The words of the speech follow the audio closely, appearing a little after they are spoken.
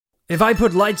If I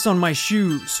put lights on my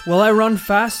shoes, will I run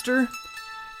faster?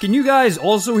 Can you guys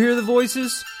also hear the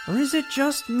voices? Or is it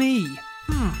just me?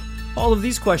 All of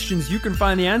these questions you can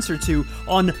find the answer to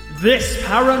on This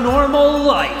Paranormal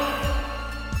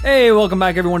Life. Hey, welcome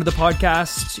back everyone to the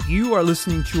podcast. You are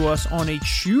listening to us on a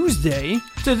Tuesday.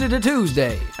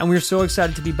 Tuesday. And we're so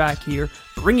excited to be back here,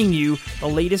 bringing you the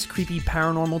latest creepy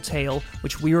paranormal tale,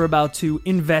 which we are about to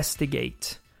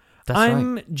investigate.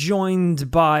 I'm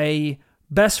joined by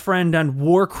best friend and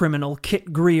war criminal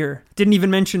Kit Greer. Didn't even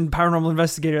mention paranormal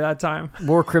investigator that time.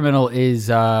 War criminal is,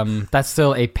 that's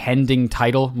still a pending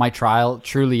title. My trial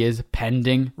truly is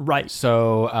pending. Right.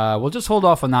 So we'll just hold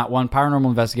off on that one. Paranormal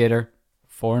investigator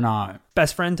for now.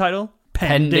 Best friend title?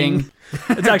 Pending.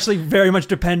 It's actually very much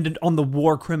dependent on the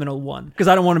war criminal one, because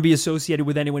I don't want to be associated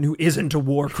with anyone who isn't a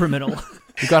war criminal.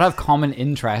 You gotta have common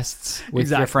interests with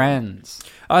your friends.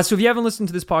 So if you haven't listened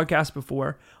to this podcast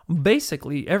before,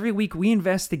 basically every week we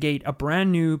investigate a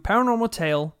brand new paranormal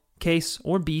tale, case,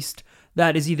 or beast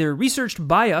that is either researched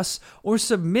by us or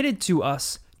submitted to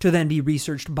us to then be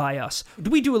researched by us.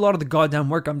 We do a lot of the goddamn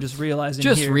work, I'm just realizing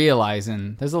here.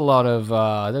 Realizing. There's a lot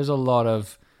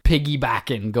of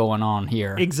piggybacking going on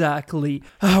here. Exactly.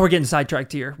 We're getting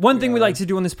sidetracked here. One thing we like to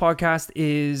do on this podcast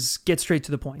is get straight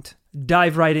to the point.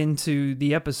 Dive right into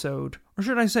the episode. Or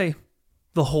should I say,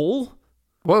 the whole?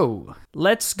 Whoa.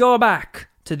 Let's go back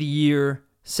to the year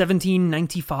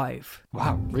 1795.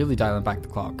 Wow, really dialing back the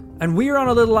clock. And we're on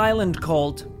a little island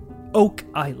called Oak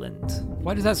Island.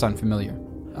 Why does that sound familiar?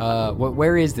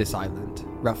 Where is this island,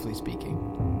 roughly speaking?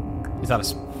 Is that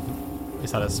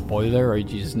a spoiler, or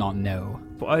do you just not know?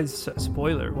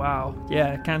 Spoiler, wow.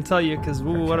 Yeah, I can't tell you, because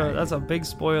that's a big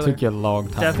spoiler. Took you a long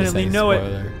time Definitely to say know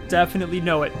spoiler. it. Definitely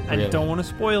know it. I don't want to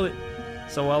spoil it.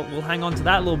 So we'll hang on to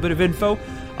that little bit of info.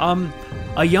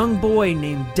 A young boy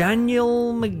named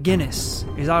Daniel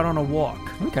McGinnis is out on a walk.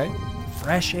 Okay.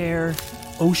 Fresh air,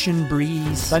 ocean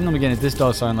breeze. Daniel McGinnis, this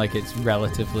does sound like it's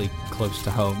relatively close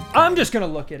to home. I'm just going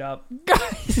to look it up.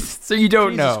 So you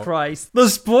don't know. Jesus Christ. The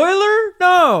spoiler?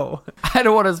 No. I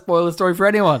don't want to spoil the story for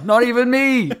anyone. Not even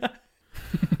me.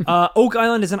 Oak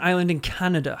Island is an island in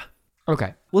Canada.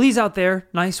 Okay. Well, he's out there.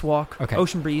 Nice walk. Okay.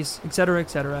 Ocean breeze, etc.,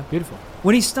 etc. Beautiful.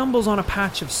 When he stumbles on a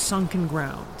patch of sunken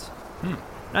ground.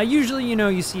 Now, usually,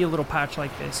 you see a little patch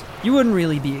like this. You wouldn't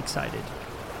really be excited.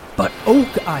 But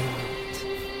Oak Island,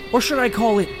 or should I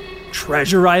call it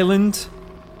Treasure Island,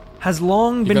 has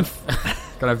long been...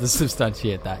 Gotta have to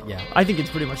substantiate that, yeah. I think it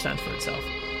pretty much stands for itself.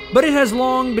 But it has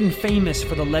long been famous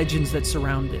for the legends that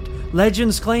surround it.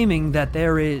 Legends claiming that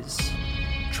there is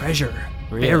treasure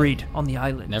buried on the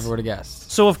island. Never would have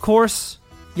guessed. So, of course,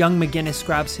 young McGinnis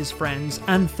grabs his friends,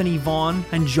 Anthony Vaughn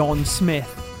and John Smith.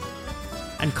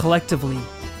 And collectively,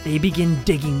 they begin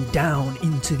digging down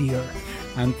into the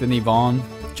earth. Anthony Vaughn,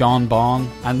 John Bond,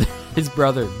 and his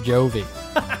brother, Jovi.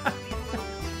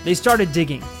 They started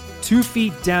digging. 2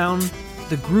 feet down,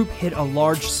 the group hit a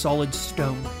large solid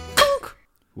stone.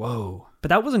 Whoa. But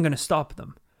that wasn't going to stop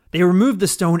them. They removed the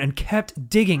stone and kept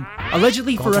digging,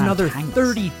 allegedly for another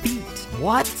 30 feet.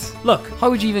 What? Look. How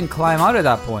would you even climb out at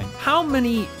that point? How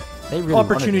many really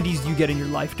opportunities do you get in your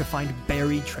life to find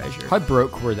buried treasure? How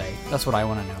broke were they? That's what I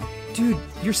want to know. Dude,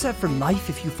 you're set for life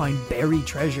if you find buried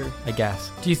treasure. I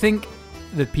guess. Do you think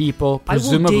the people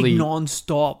presumably... I will dig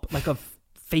non-stop like a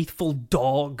faithful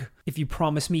dog if you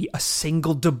promise me a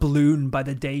single doubloon by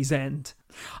the day's end.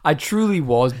 I truly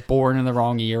was born in the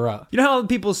wrong era. You know how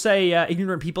people say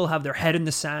ignorant people have their head in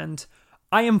the sand?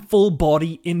 I am full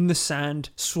body in the sand,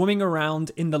 swimming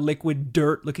around in the liquid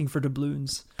dirt looking for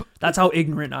doubloons. That's how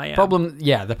ignorant I am.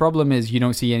 The problem is you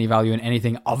don't see any value in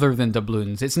anything other than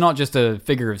doubloons. It's not just a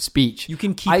figure of speech. You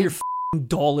can keep your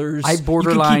dollars. I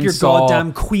borderline you can keep your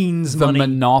goddamn queen's the money.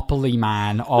 Monopoly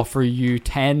man offer you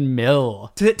 10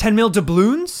 mil. 10 mil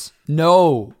doubloons?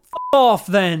 No. Off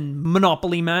then,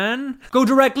 Monopoly man. Go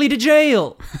directly to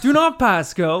jail. Do not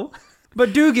pass go.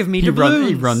 But do give me doubloons.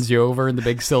 He runs you over in the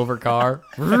big silver car.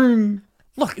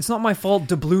 Look, it's not my fault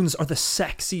doubloons are the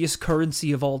sexiest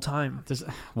currency of all time.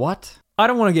 What? I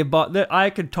don't want to get bought. I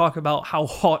could talk about how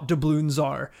hot doubloons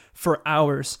are for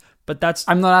hours, but that's...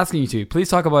 I'm not asking you to. Please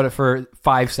talk about it for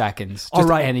 5 seconds.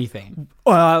 Just anything.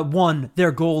 1,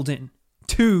 they're golden.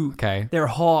 2, okay, they're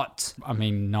hot. I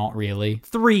mean, not really.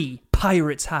 3,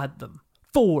 pirates had them.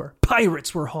 4,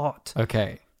 pirates were hot.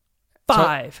 Okay.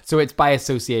 5. So it's by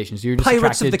association. So you're just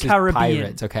Pirates of the Caribbean.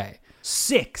 Pirates. Okay.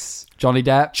 6. Johnny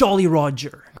Depp. Jolly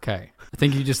Roger. Okay. I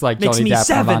think you just like Makes Johnny me Depp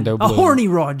 7. and Orlando Bloom. A horny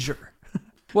Roger.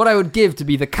 What I would give to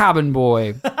be the cabin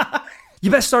boy.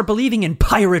 You best start believing in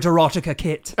pirate erotica,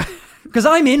 Kit. Because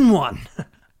I'm in one.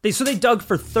 So they dug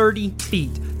for 30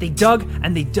 feet. They dug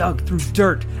and they dug through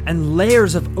dirt and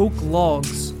layers of oak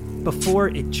logs before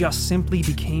it just simply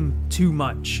became too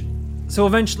much. So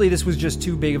eventually this was just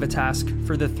too big of a task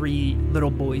for the 3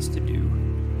 little boys to do.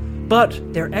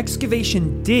 But their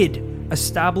excavation did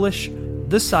establish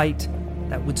the site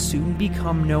that would soon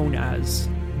become known as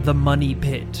the Money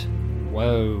Pit.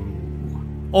 Whoa.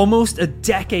 Almost a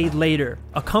decade later,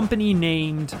 a company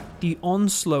named the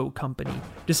Onslow Company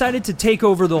decided to take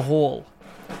over the hole.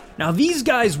 Now these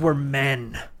guys were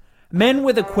men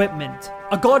with equipment,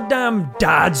 a goddamn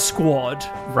dad squad.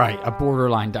 Right, a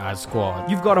borderline dad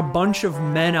squad. You've got a bunch of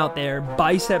men out there,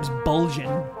 biceps bulging,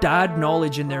 dad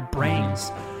knowledge in their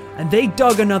brains, and they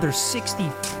dug another 60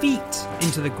 feet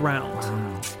into the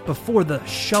ground before the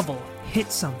shovel hit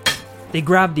something. They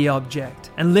grabbed the object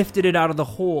and lifted it out of the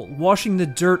hole, washing the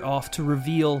dirt off to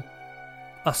reveal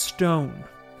a stone.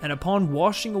 And upon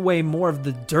washing away more of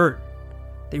the dirt,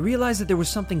 they realized that there was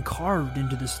something carved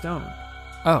into the stone.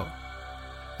 Oh.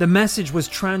 The message was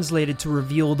translated to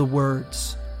reveal the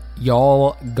words,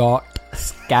 "Y'all got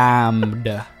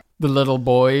scammed." The little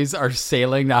boys are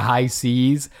sailing the high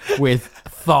seas with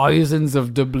thousands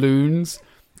of doubloons,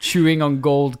 chewing on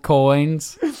gold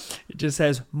coins. It just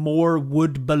says, "More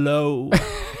wood below."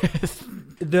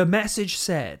 The message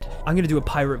said, I'm going to do a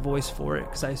pirate voice for it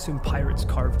because I assume pirates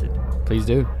carved it. Please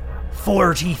do.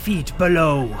 40 feet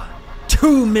below,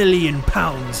 2 million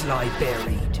pounds lie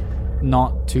buried.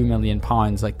 Not £2 million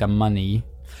like the money.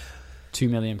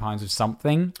 £2 million of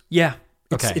something. Yeah.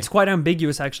 Okay. It's quite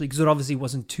ambiguous actually because it obviously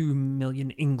wasn't 2 million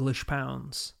English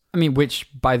pounds. I mean, which,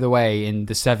 by the way, in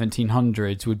the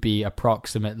 1700s would be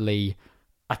approximately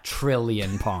 £1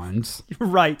 trillion.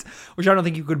 Right. Which I don't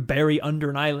think you could bury under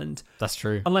an island. That's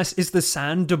true. Unless it's the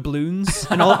sand doubloons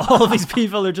and all these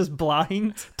people are just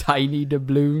blind. Tiny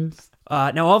doubloons.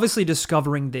 Now, obviously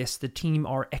discovering this, the team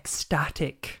are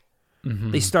ecstatic.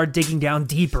 They start digging down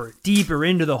deeper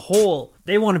into the hole.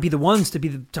 They want to be the ones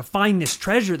to find this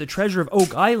treasure, the treasure of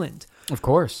Oak Island. Of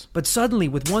course. But suddenly,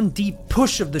 with one deep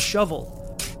push of the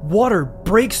shovel, water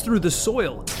breaks through the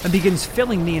soil and begins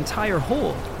filling the entire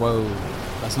hole. Whoa,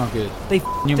 that's not good.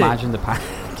 Can you imagine the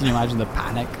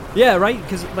panic? Yeah, right?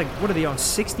 Because, what are they on,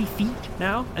 60 feet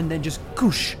now? And then just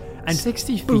goosh. And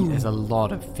 60 boom. feet is a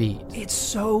lot of feet. It's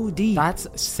so deep. That's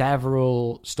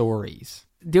several stories.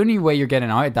 The only way you're getting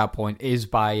out at that point is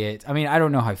by it. I mean, I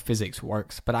don't know how physics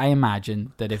works, but I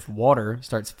imagine that if water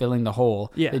starts filling the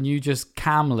hole, then you just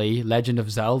calmly, Legend of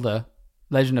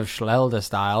Schlelde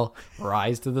style,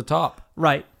 rise to the top.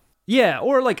 Right. Yeah,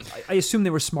 or I assume they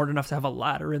were smart enough to have a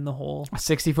ladder in the hole. A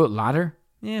 60-foot ladder?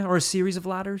 Yeah, or a series of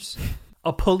ladders.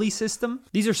 A pulley system.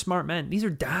 These are smart men. These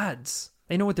are dads.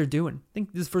 They know what they're doing.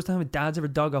 Think this is the first time a dad's ever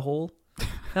dug a hole?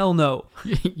 Hell no.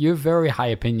 You have very high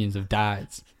opinions of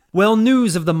dads. Well,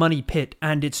 news of the Money Pit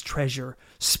and its treasure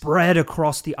spread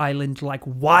across the island like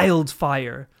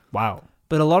wildfire. Wow.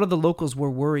 But a lot of the locals were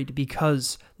worried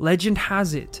because legend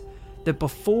has it that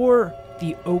before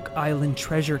the Oak Island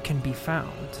treasure can be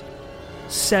found,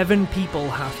 7 people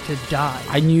have to die.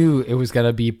 I knew it was going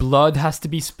to be blood has to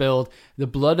be spilled. The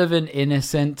blood of an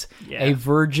innocent, a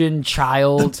virgin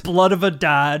child. The blood of a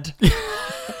dad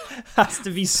has to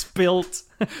be spilt.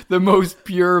 The most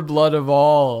pure blood of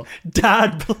all.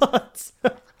 Dad blood.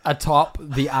 Atop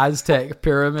the Aztec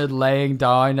pyramid, laying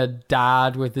down a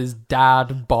dad with his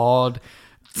dad bod.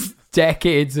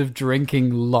 Decades of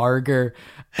drinking lager.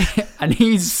 And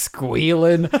he's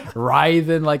squealing,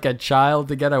 writhing like a child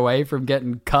to get away from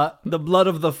getting cut. The blood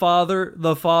of the Father,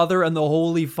 and the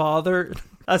Holy Father.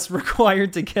 That's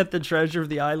required to get the treasure of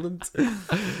the island.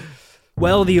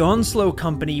 Well, the Onslow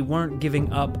Company weren't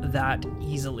giving up that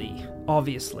easily,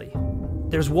 obviously.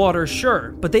 There's water,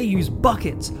 sure, but they use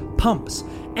buckets, pumps,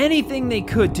 anything they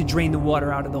could to drain the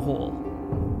water out of the hole.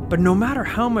 But no matter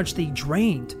how much they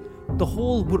drained, the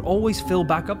hole would always fill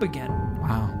back up again.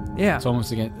 Wow. Yeah. It's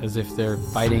almost as if they're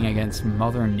fighting against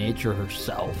Mother Nature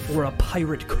herself. Or a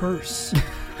pirate curse.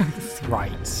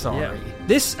 Right, sorry. Yeah.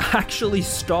 This actually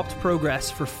stopped progress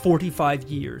for 45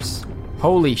 years.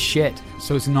 Holy shit.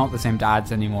 So it's not the same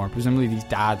dads anymore. Presumably these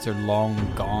dads are long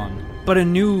gone. But a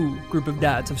new group of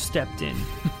dads have stepped in.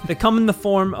 They come in the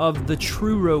form of the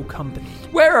Truro Company.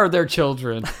 Where are their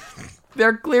children?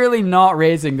 They're clearly not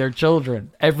raising their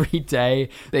children. Every day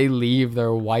they leave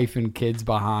their wife and kids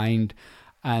behind.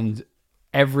 And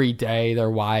every day their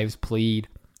wives plead,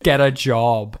 get a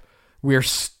job. We're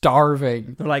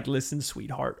starving. They're like, listen,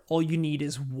 sweetheart, all you need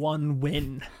is one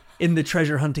win in the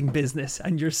treasure hunting business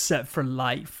and you're set for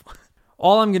life.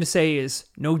 All I'm going to say is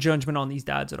no judgment on these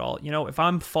dads at all. You know, if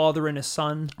I'm fathering a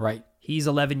son, right? He's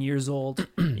 11 years old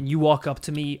and you walk up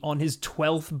to me on his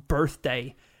 12th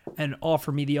birthday and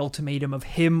offer me the ultimatum of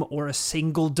him or a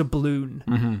single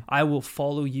doubloon, I will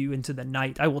follow you into the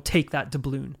night. I will take that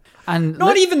doubloon. And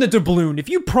not even the doubloon. If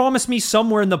you promise me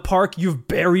somewhere in the park you've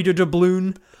buried a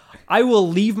doubloon, I will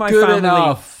leave my family.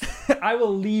 Enough. I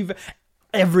will leave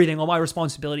everything, all my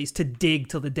responsibilities, to dig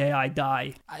till the day I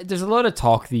die. There's a lot of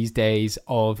talk these days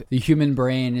of the human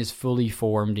brain is fully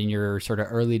formed in your sort of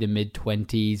early to mid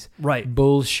 20s. Right.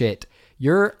 Bullshit.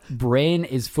 Your brain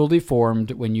is fully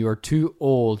formed when you are too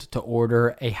old to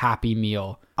order a Happy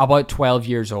Meal. About 12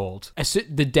 years old.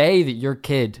 The day that your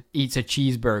kid eats a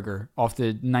cheeseburger off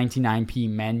the 99p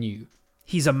menu.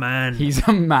 He's a man. He's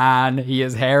a man. He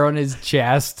has hair on his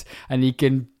chest and he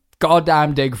can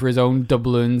goddamn dig for his own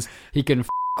doubloons. He can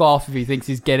off if he thinks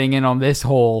he's getting in on this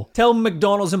hole. Tell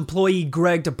McDonald's employee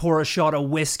Greg to pour a shot of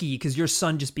whiskey because your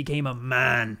son just became a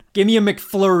man. Give me a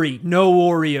McFlurry, no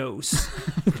Oreos.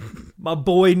 My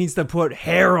boy needs to put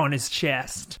hair on his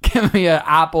chest. Give me an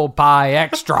apple pie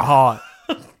extra hot.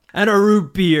 And a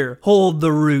root beer. Hold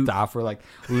the root. For like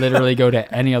literally go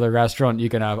to any other restaurant, you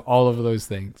can have all of those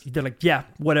things. They're like, yeah,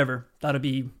 whatever. That'll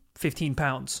be 15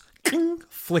 pounds.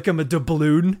 Flick him a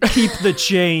doubloon. Keep the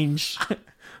change.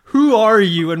 Who are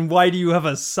you and why do you have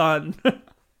a son?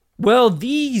 Well,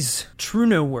 these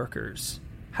Truno workers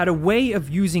had a way of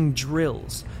using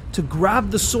drills to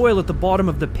grab the soil at the bottom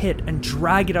of the pit and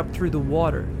drag it up through the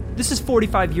water. This is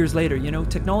 45 years later,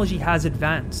 technology has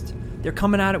advanced. They're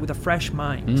coming at it with a fresh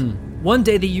mind. One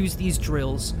day they used these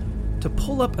drills to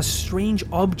pull up a strange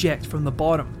object from the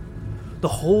bottom. The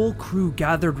whole crew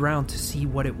gathered round to see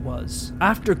what it was.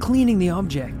 After cleaning the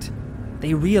object,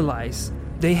 they realized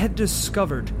they had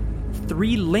discovered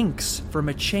 3 links from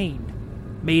a chain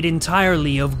made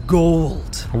entirely of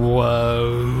gold.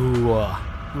 Whoa.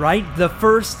 Right? The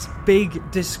first big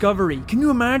discovery. Can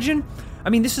you imagine? I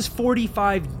mean, this is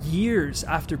 45 years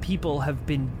after people have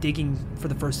been digging for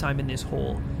the first time in this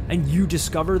hole, and you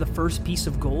discover the first piece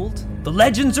of gold? The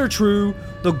legends are true.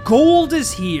 The gold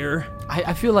is here.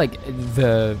 I feel like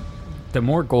the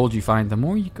more gold you find, the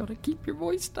more you gotta keep your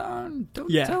voice down. Don't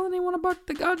tell anyone about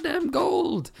the goddamn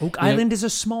gold. Oak Island is a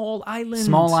small island.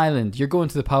 Small island. You're going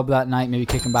to the pub that night, maybe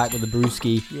kicking back with a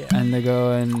brewski, and they're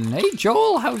going, "Hey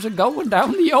Joel, how's it going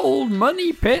down the old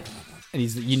money pit?" And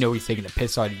he's taking a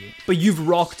piss out of you. But you've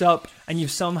rocked up and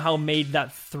you've somehow made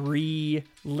that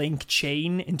 3-link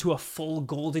chain into a full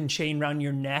golden chain around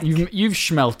your neck. You've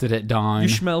schmelted it down. You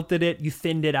schmelted it, you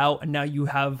thinned it out, and now you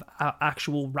have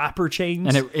actual wrapper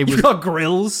chains. And you've got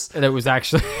grills. And it was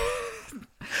actually...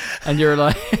 and you're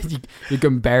like, you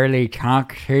can barely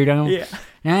talk,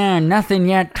 Yeah. Nothing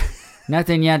yet.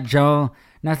 Nothing yet, Joel.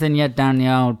 Nothing yet down the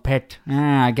old pit.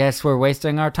 I guess we're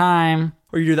wasting our time.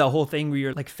 Or you do that whole thing where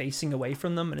you're like facing away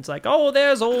from them and it's like, oh,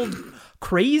 there's old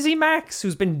crazy Max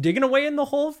who's been digging away in the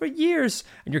hole for years.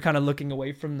 And you're kind of looking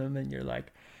away from them and you're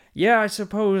like, yeah, I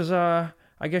suppose, I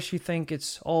guess you think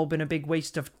it's all been a big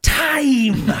waste of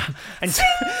time. And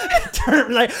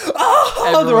turn like, oh,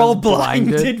 everyone's they're all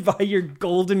blinded by your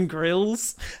golden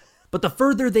grills. But the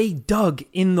further they dug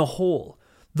in the hole,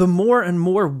 the more and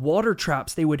more water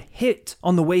traps they would hit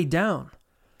on the way down.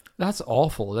 That's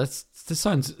awful. This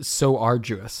sounds so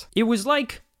arduous. It was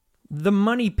like the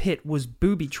money pit was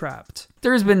booby-trapped.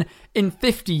 There has been, in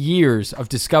 50 years of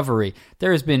discovery,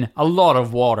 there has been a lot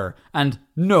of water and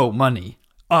no money.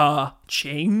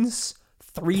 Chains?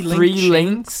 3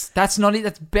 links? That's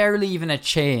barely even a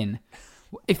chain.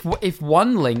 If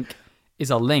 1 link is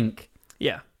a link,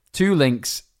 2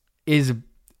 links is...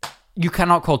 You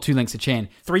cannot call 2 links a chain.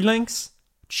 3 links?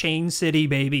 Chain city,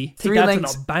 baby. Take 3 that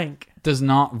links to the bank. Does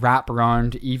not wrap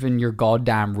around even your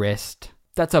goddamn wrist.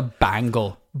 That's a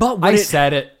bangle. But I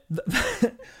said it.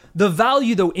 The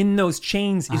value, though, in those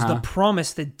chains is the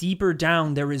promise that deeper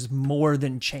down there is more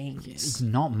than chains. It's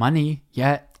not money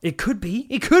yet. It could be.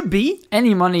 It could be.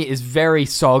 Any money is very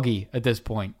soggy at this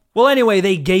point. Well, anyway,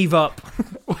 they gave up.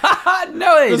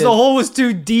 No, they didn't. The hole was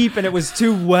too deep and it was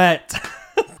too wet.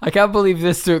 I can't believe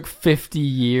this took 50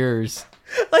 years.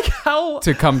 Like how...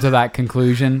 To come to that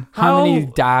conclusion. How many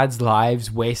dads'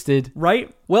 lives wasted?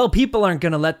 Right? Well, people aren't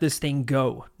going to let this thing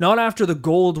go. Not after the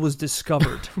gold was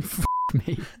discovered. F***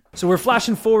 me. So we're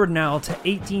flashing forward now to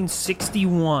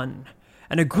 1861.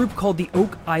 And a group called the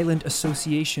Oak Island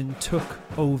Association took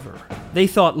over. They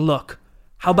thought, look,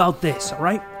 how about this, all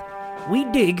right? We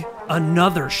dig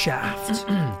another shaft.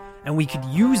 And we could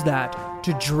use that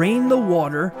to drain the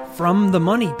water from the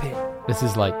money pit. This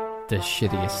is like the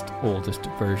shittiest, oldest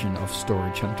version of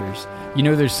Storage Hunters.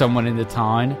 There's someone in the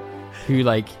town who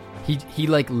he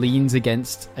leans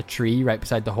against a tree right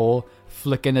beside the hole,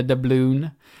 flicking a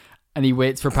doubloon, and he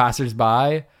waits for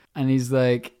passers-by, and he's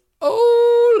like,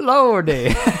 oh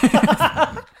lordy.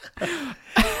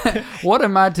 What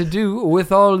am I to do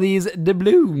with all these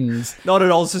doubloons? Not at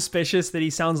all suspicious that he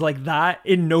sounds like that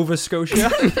in Nova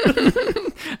Scotia.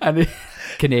 And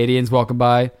Canadians walking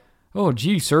by. Oh,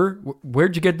 gee, sir,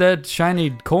 where'd you get that shiny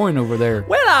coin over there?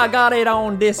 Well, I got it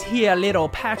on this here little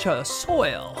patch of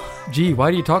soil. Gee, why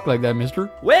do you talk like that,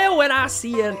 mister? Well, when I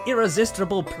see an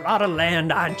irresistible plot of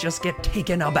land, I just get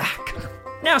taken aback.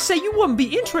 Now, say you wouldn't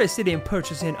be interested in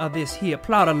purchasing of this here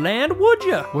plot of land, would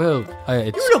you? Well,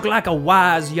 You look like a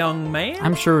wise young man.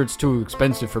 I'm sure it's too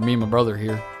expensive for me and my brother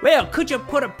here. Well, could you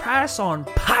put a price on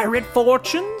pirate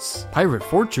fortunes? Pirate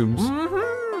fortunes?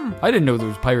 Mm-hmm. I didn't know there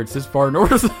was pirates this far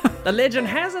north. The legend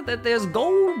has it that there's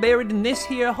gold buried in this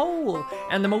here hole,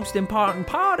 and the most important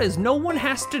part is no one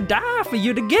has to die for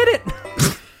you to get it.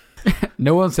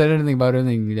 No one said anything about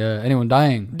anyone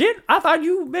dying. I thought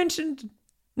you mentioned...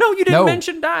 No, you didn't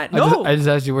mention dying. No. I just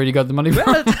asked you where you got the money from.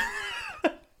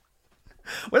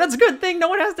 Well, that's a good thing no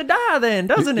one has to die then,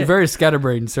 doesn't it? You're very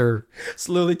scatterbrained, sir.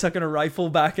 Slowly tucking a rifle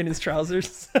back in his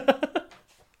trousers.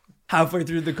 Halfway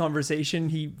through the conversation,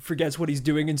 he forgets what he's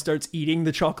doing and starts eating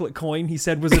the chocolate coin he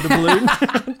said was a doubloon.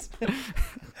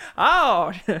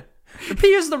 Oh,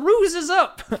 appears the ruse is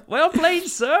up. Well played,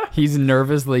 sir. He's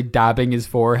nervously dabbing his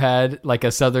forehead like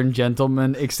a southern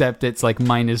gentleman, except it's like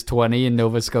 -20 in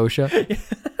Nova Scotia.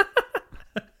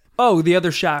 Oh, the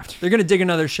other shaft. They're going to dig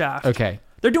another shaft. Okay.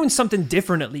 They're doing something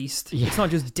different at least. Yeah. It's not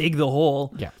just dig the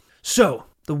hole. Yeah. So,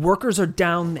 the workers are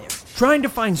down there, trying to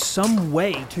find some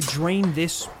way to drain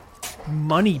this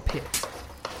money pit,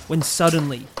 when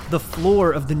suddenly the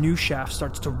floor of the new shaft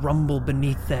starts to rumble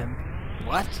beneath them.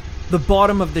 What? The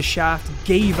bottom of the shaft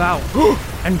gave out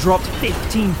and dropped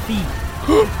 15 feet.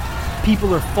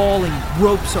 People are falling,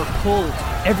 ropes are pulled,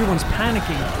 everyone's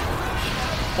panicking.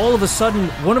 All of a sudden,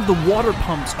 one of the water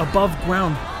pumps above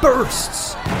ground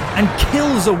bursts and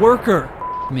kills a worker.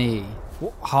 Me.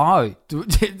 How?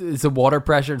 Is the water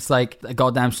pressure, it's like a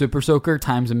goddamn super soaker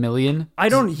times a million?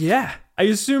 I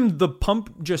assume the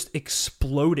pump just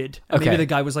exploded. Okay. Maybe the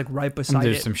guy was like right beside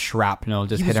There's some shrapnel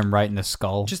just hit him right in the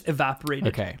skull. Just evaporated.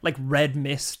 Okay. Like red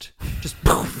mist. Just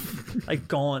poof, like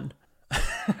gone.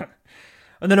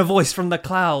 And then a voice from the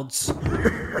clouds.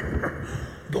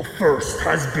 The first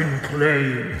has been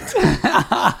claimed.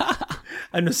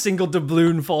 And a single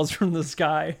doubloon falls from the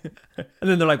sky. And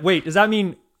then they're like, wait, does that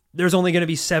mean there's only going to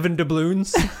be 7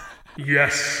 doubloons?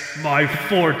 Yes, my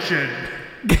fortune.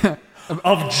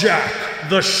 Of Jack,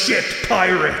 the shit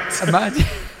pirate.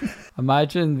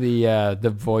 Imagine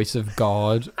the voice of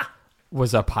God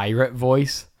was a pirate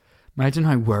voice. Imagine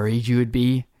how worried you would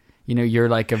be. You know, you're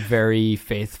like a very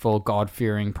faithful,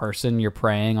 God-fearing person. You're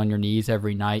praying on your knees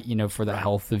every night, you know, for the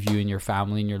health of you and your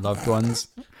family and your loved ones.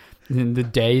 And then the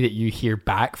day that you hear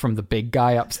back from the big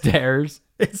guy upstairs,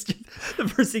 it's just, the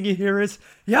first thing you hear is,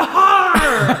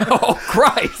 Yahar! Oh,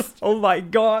 Christ! Oh, my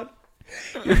God.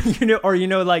 You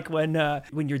know, like when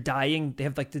you're dying, they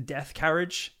have like the death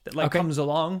carriage that comes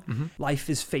along. Mm-hmm. Life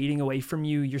is fading away from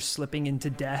you. You're slipping into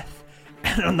death.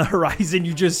 And on the horizon,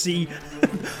 you just see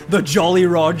the Jolly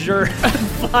Roger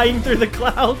flying through the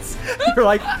clouds. You're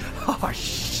like, oh,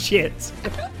 shit.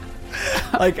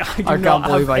 Like, I do not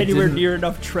have anywhere near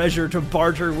enough treasure to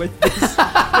barter with this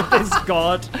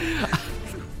god.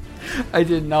 I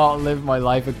did not live my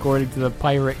life according to the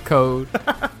pirate code.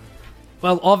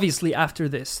 Well, obviously, after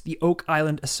this, the Oak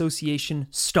Island Association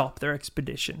stopped their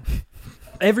expedition.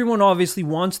 Everyone obviously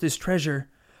wants this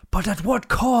treasure, but at what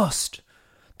cost?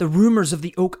 The rumors of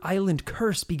the Oak Island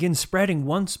curse begin spreading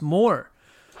once more.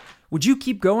 Would you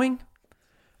keep going?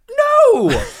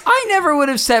 No! I never would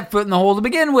have set foot in the hole to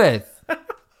begin with.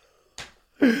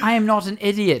 I am not an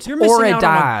idiot or a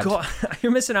dad.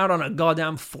 You're missing out on a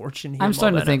goddamn fortune here. I'm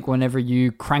starting to think whenever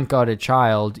you crank out a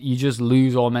child, you just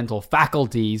lose all mental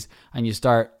faculties and you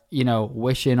start, you know,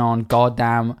 wishing on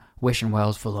goddamn wishing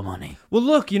wells full of money. Well,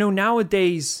 look, you know,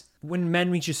 nowadays, when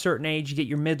men reach a certain age, you get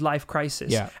your midlife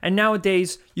crisis. Yeah. And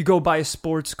nowadays, you go buy a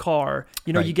sports car.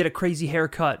 You know, You get a crazy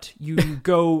haircut. You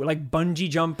go like bungee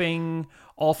jumping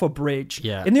off a bridge.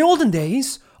 Yeah. In the olden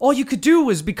days, all you could do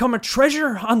was become a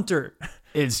treasure hunter.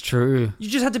 It's true. You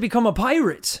just had to become a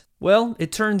pirate. Well,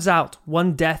 it turns out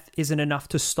one death isn't enough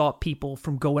to stop people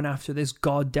from going after this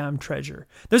goddamn treasure.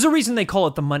 There's a reason they call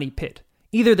it the money pit.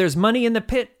 Either there's money in the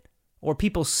pit, or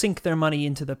people sink their money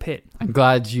into the pit. I'm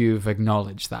glad you've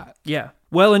acknowledged that. Yeah.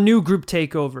 Well, a new group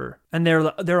take over, and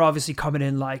they're obviously coming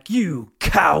in like, you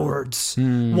cowards.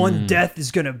 One death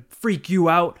is going to freak you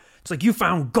out. It's like, you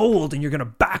found gold and you're going to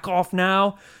back off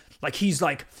now. Like, he's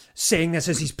like saying this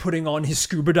as he's putting on his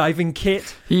scuba diving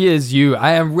kit. He is you.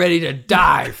 I am ready to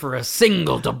die for a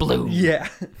single doubloon. Yeah.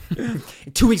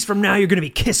 2 weeks from now, you're going to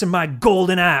be kissing my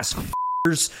golden ass.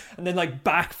 and then like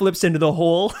backflips into the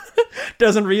hole.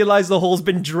 Doesn't realize the hole's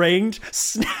been drained.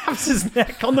 Snaps his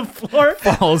neck on the floor.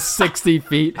 Falls 60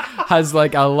 feet. Has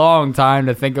like a long time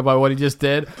to think about what he just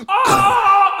did.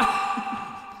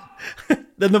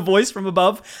 Then the voice from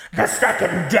above. The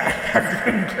second death has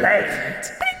been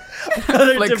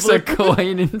claimed. Flicks a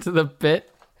coin into the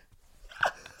pit.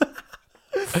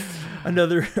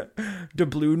 Another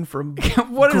doubloon from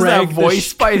what is Greg that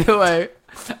voice, by the way?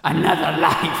 Another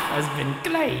life has been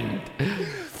claimed.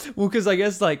 Well, because I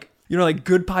guess like, you know, like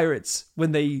good pirates,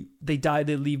 when they die,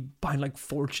 they leave behind like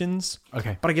fortunes.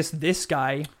 Okay. But I guess this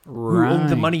guy who owned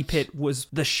the money pit was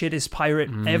the shittest pirate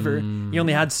ever. He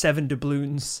only had 7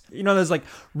 doubloons. You know, there's like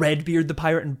Redbeard the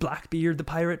pirate and Blackbeard the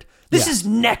pirate. This is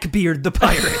Neckbeard the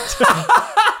pirate.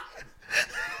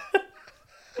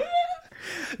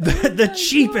 The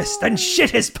cheapest and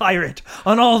shittest pirate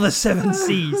on all the 7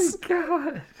 seas. Oh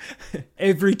my God.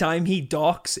 Every time he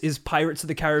docks is Pirates of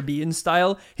the Caribbean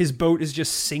style. His boat is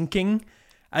just sinking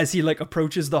as he like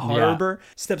approaches the harbor,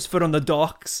 steps foot on the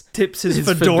docks, tips his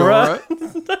fedora.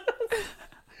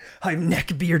 I'm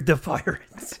Neckbeard the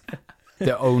pirate.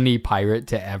 The only pirate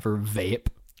to ever vape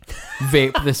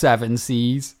the 7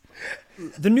 seas.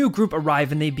 The new group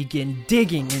arrive and they begin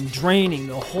digging and draining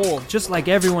the hole just like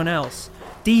everyone else.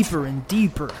 Deeper and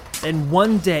deeper. Then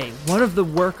one day, one of the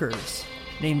workers,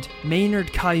 named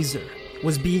Maynard Kaiser,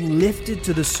 was being lifted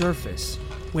to the surface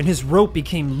when his rope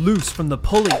became loose from the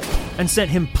pulley and sent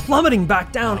him plummeting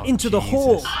back down into the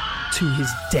hole to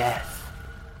his death.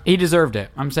 He deserved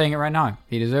it. I'm saying it right now.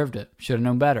 He deserved it. Should have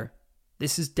known better.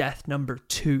 This is death number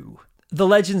 2. The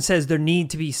legend says there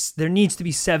needs to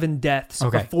be 7 deaths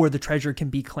before the treasure can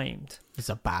be claimed. It's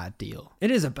a bad deal. It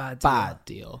is a bad deal. Bad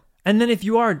deal. And then if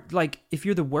you're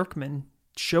the workman,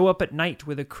 show up at night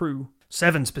with a crew,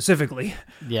 7 specifically.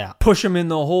 Yeah. Push them in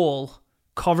the hole,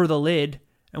 cover the lid,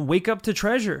 and wake up to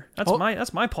treasure.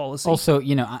 That's my policy. Also,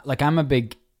 you know, like I'm a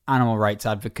big animal rights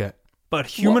advocate. But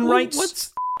human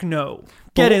rights? No.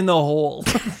 Get in the hole.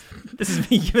 This is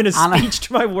me giving a speech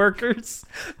to my workers.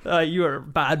 You are a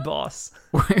bad boss.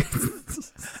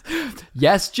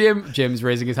 Yes, Jim. Jim's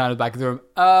raising his hand at the back of the room.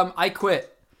 I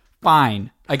quit. Fine.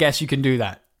 I guess you can do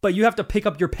that. But you have to pick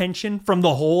up your pension from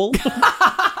the hole?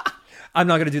 I'm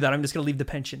not going to do that. I'm just going to leave the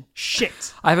pension.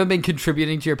 Shit. I haven't been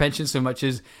contributing to your pension so much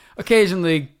as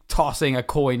occasionally tossing a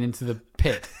coin into the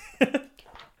pit.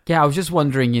 Yeah, I was just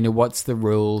wondering, you know, what's the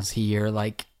rules here?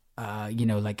 Like, you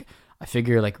know, like, I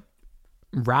figure, like,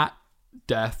 rat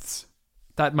deaths,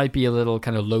 that might be a little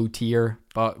kind of low tier.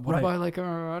 But what about, like,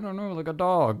 I don't know, like a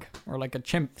dog or like a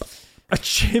chimp? A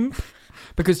chimp?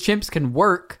 Because chimps can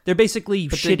work. They're basically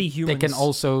shitty humans. They can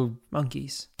also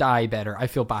monkeys die better. I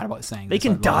feel bad about saying they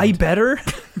can die better?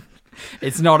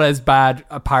 It's not as bad,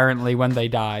 apparently, when they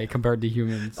die compared to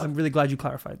humans. I'm really glad you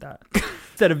clarified that.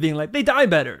 Instead of being like, they die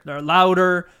better. They're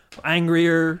louder,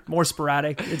 angrier, more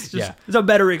sporadic. It's just it's a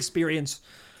better experience.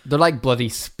 They're like bloody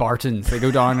Spartans. They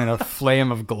go down in a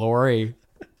flame of glory.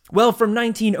 Well, from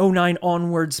 1909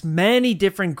 onwards, many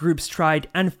different groups tried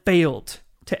and failed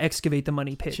to excavate the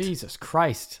money pit. Jesus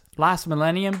Christ. Last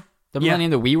millennium? The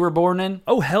millennium that we were born in?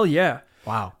 Oh, hell yeah.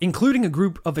 Wow. Including a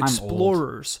group of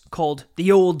explorers called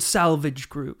the Old Salvage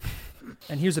Group.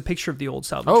 And here's a picture of the Old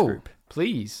Salvage Group.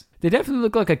 Please. They definitely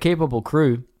look like a capable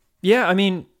crew. Yeah, I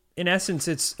mean, in essence,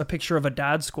 it's a picture of a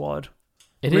dad squad.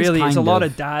 It really, is it's a lot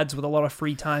of dads with a lot of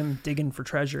free time digging for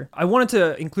treasure. I wanted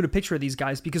to include a picture of these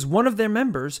guys because one of their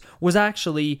members was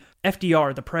actually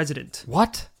FDR, the president.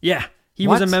 What? Yeah. He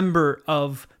was a member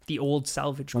of the Old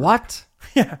Salvage Group. What?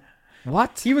 Yeah.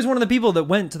 What? He was one of the people that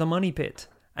went to the money pit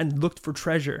and looked for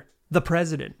treasure. The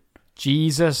president.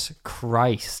 Jesus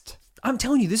Christ. I'm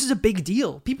telling you, this is a big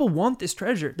deal. People want this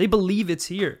treasure. They believe it's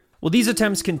here. Well, these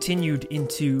attempts continued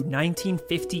into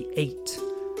 1958.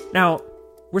 Now,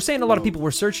 we're saying a lot of people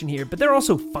were searching here, but they're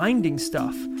also finding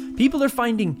stuff. People are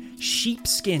finding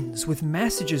sheepskins with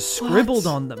messages scribbled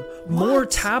on them. More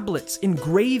tablets,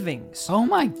 engravings. Oh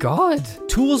my God.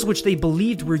 Tools which they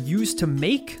believed were used to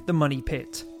make the money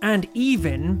pit. And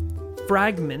even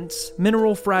fragments,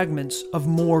 mineral fragments of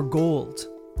more gold.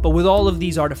 But with all of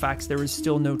these artifacts, there is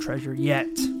still no treasure yet.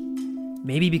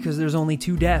 Maybe because there's only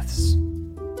 2 deaths.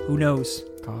 Who knows?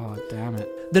 God damn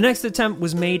it. The next attempt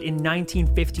was made in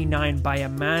 1959 by a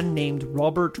man named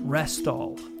Robert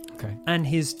Restall and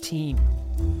his team.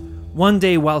 One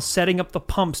day while setting up the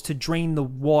pumps to drain the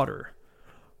water,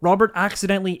 Robert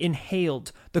accidentally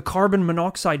inhaled the carbon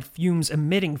monoxide fumes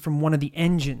emitting from one of the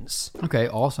engines. Okay,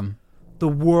 awesome. The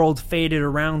world faded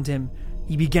around him.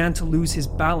 He began to lose his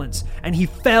balance and he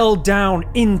fell down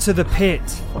into the pit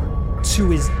to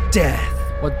his death.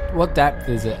 What depth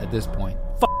is it at this point?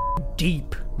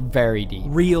 Deep. Very deep.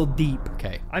 Real deep.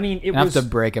 Okay. I mean, it was... have to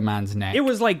break a man's neck. It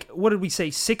was like, what did we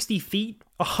say, 60 feet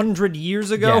 100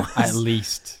 years ago? Yeah, at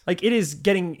least. Like, it is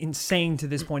getting insane to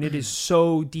this point. It is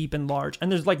so deep and large.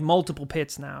 And there's like multiple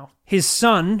pits now. His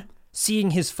son,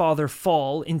 seeing his father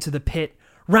fall into the pit,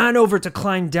 ran over to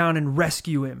climb down and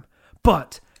rescue him.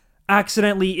 But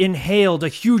accidentally inhaled a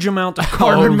huge amount of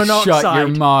carbon monoxide shut your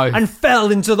mouth. And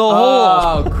fell into the hole.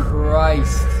 Oh,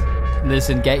 Christ.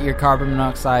 Listen, get your carbon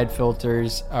monoxide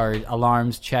filters or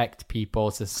alarms checked, people.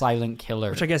 It's a silent killer.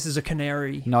 Which I guess is a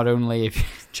canary. Not only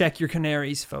if... Check your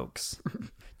canaries, folks.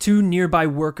 2 nearby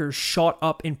workers shot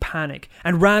up in panic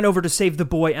and ran over to save the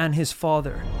boy and his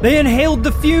father. They inhaled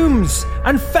the fumes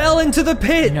and fell into the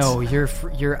pit. No, you're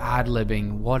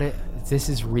ad-libbing. This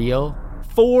is real?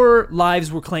 4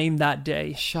 lives were claimed that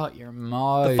day. Shut your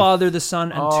mouth. The father, the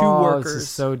son, and 2 workers. This is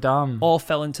so dumb. All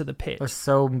fell into the pit. They're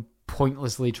so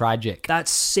pointlessly tragic. That's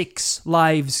 6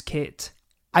 lives, Kit.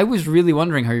 I was really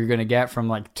wondering how you're going to get from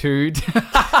like 2 to...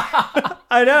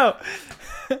 I know.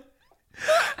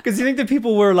 Because you think the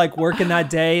people were like working that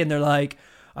day and they're like,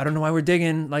 I don't know why we're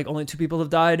digging. Like, only 2 people have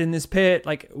died in this pit.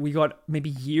 Like, we got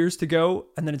maybe years to go.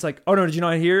 And then it's like, oh no, did you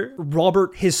not hear?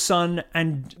 Robert, his son,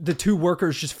 and the 2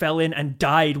 workers just fell in and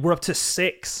died. We're up to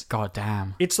 6. God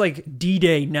damn. It's like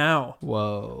D-Day now.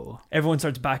 Whoa. Everyone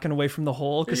starts backing away from the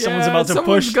hole because someone's about to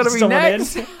push someone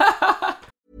next. in.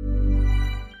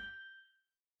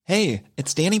 Hey,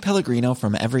 it's Danny Pellegrino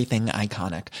from Everything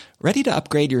Iconic. Ready to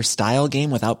upgrade your style game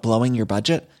without blowing your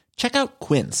budget? Check out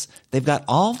Quince. They've got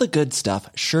all the good stuff,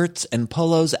 shirts and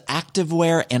polos,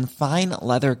 activewear, and fine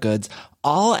leather goods,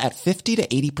 all at 50 to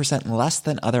 80% less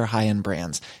than other high-end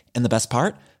brands. And the best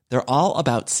part? They're all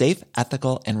about safe,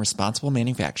 ethical, and responsible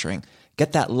manufacturing.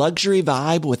 Get that luxury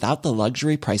vibe without the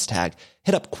luxury price tag.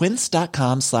 Hit up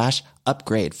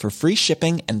quince.com/upgrade for free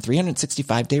shipping and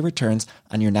 365-day returns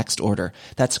on your next order.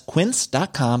 That's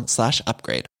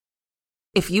quince.com/upgrade.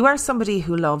 If you are somebody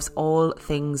who loves all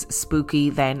things spooky,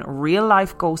 then Real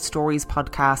Life Ghost Stories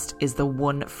podcast is the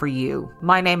one for you.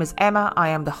 My name is Emma. I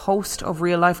am the host of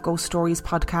Real Life Ghost Stories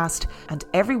podcast, and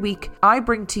every week I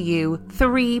bring to you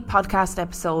 3 podcast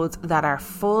episodes that are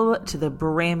full to the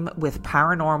brim with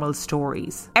paranormal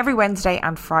stories. Every Wednesday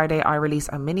and Friday I release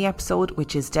a mini episode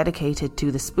which is dedicated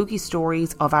to the spooky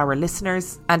stories of our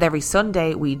listeners, and every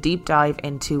Sunday we deep dive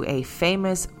into a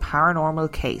famous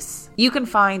paranormal case. You can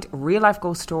find Real Life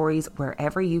Ghost Stories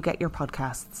wherever you get your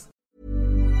podcasts.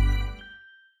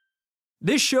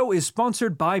 This show is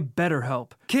sponsored by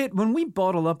BetterHelp. Kit, when we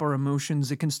bottle up our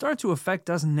emotions, it can start to affect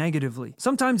us negatively.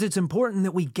 Sometimes it's important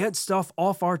that we get stuff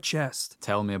off our chest.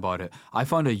 Tell me about it. I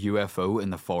found a UFO in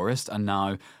the forest, and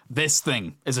now this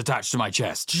thing is attached to my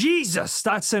chest. Jesus,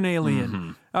 that's an alien.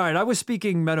 Mm-hmm. All right, I was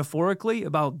speaking metaphorically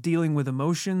about dealing with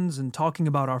emotions and talking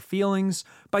about our feelings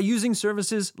by using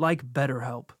services like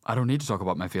BetterHelp. I don't need to talk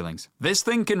about my feelings. This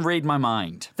thing can read my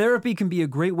mind. Therapy can be a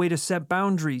great way to set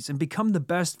boundaries and become the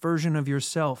best version of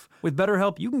yourself. With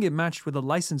BetterHelp, you can get matched with a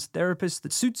licensed therapist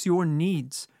that suits your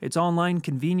needs. It's online,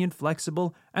 convenient,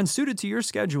 flexible, and suited to your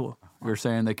schedule. You're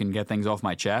saying they can get things off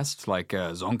my chest, like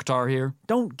Zonktar here?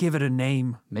 Don't give it a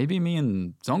name. Maybe me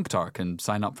and Zonktar can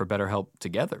sign up for BetterHelp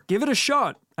together. Give it a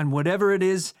shot, and whatever it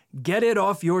is, get it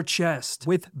off your chest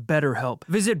with BetterHelp.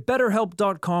 Visit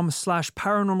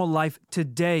BetterHelp.com/paranormallife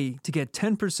today to get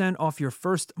 10% off your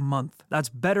first month. That's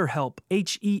BetterHelp,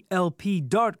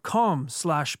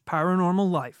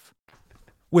 HELP.com/paranormallife.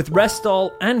 With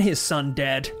Restall and his son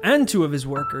dead, and 2 of his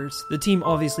workers, the team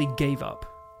obviously gave up.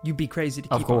 You'd be crazy to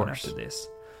keep on after this.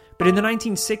 But in the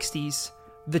 1960s,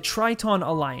 the Triton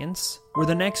Alliance were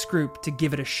the next group to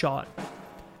give it a shot.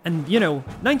 And,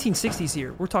 1960s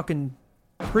here, we're talking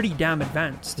pretty damn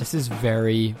advanced. This is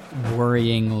very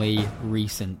worryingly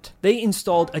recent. They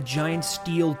installed a giant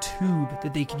steel tube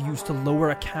that they could use to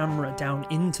lower a camera down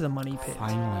into the money pit.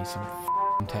 Finally, some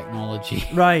technology.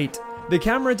 Right. The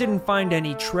camera didn't find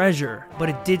any treasure, but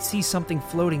it did see something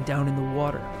floating down in the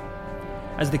water.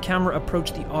 As the camera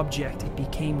approached the object, it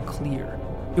became clear.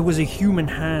 It was a human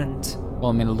hand. Well,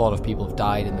 I mean, a lot of people have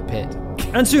died in the pit.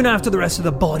 And soon after, the rest of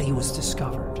the body was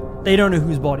discovered. They don't know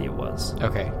whose body it was.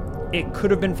 Okay. It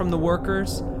could have been from the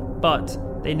workers, but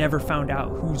they never found out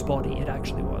whose body it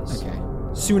actually was. Okay.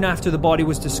 Soon after the body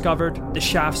was discovered, the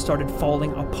shaft started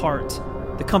falling apart.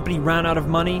 The company ran out of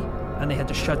money, and they had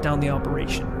to shut down the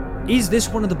operation. Is this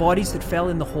one of the bodies that fell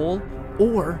in the hole?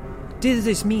 Or did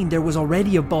this mean there was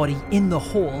already a body in the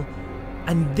hole,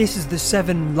 and this is the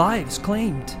 7 lives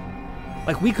claimed?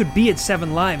 Like, we could be at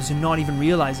 7 lives and not even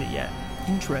realize it yet.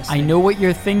 Interesting. I know what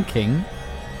you're thinking.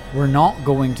 We're not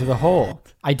going to the hole.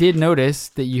 I did notice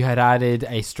that you had added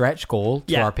a stretch goal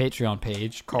to our Patreon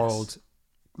page called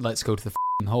Let's Go to the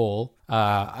hole.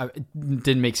 It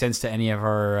didn't make sense to any of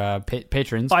our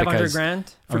patrons. 500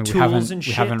 grand for tools and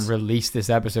shit. We haven't released this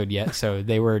episode yet, so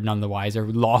they were none the wiser.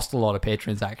 We lost a lot of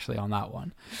patrons actually on that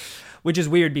one. Which is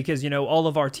weird because, all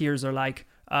of our tiers are like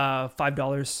 $5,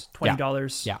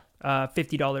 $20,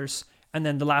 $50. And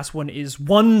then the last one is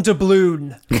one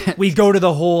doubloon. We go to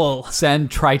the hole.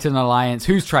 Send Triton Alliance.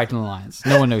 Who's Triton Alliance?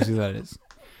 No one knows who that is.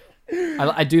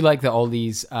 I do like that all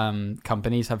these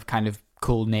companies have kind of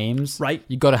cool names. Right.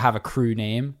 You got to have a crew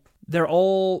name. They're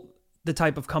all the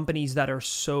type of companies that are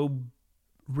so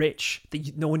rich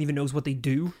that no one even knows what they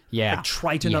do. Yeah. Like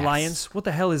Triton Alliance. What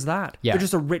the hell is that? Yeah. They're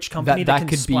just a rich company that can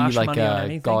could splash be like money on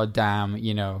anything.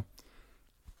 Goddamn,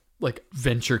 like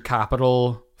venture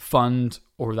capital fund,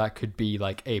 or that could be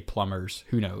like a plumbers.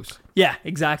 Who knows? Yeah,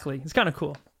 exactly. It's kind of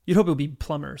cool. You'd hope it would be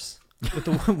plumbers with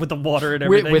the with the water and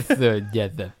everything. with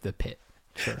the pit.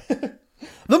 Sure.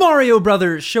 The Mario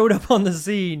Brothers showed up on the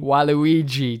scene.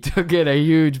 Waluigi took in a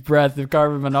huge breath of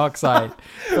carbon monoxide,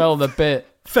 fell in the pit.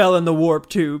 Fell in the warp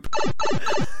tube.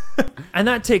 And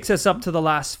that takes us up to the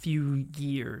last few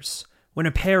years, when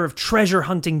a pair of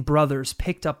treasure-hunting brothers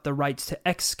picked up the rights to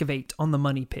excavate on the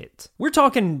Money Pit. We're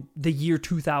talking the year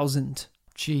 2000.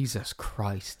 Jesus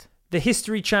Christ. The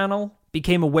History Channel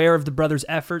became aware of the brothers'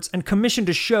 efforts and commissioned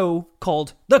a show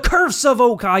called The Curse of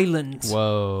Oak Island.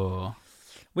 Whoa.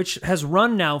 Which has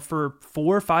run now for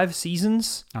 4 or 5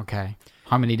 seasons. Okay.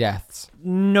 How many deaths?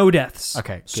 No deaths.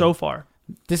 Okay. Good. So far.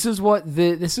 This is what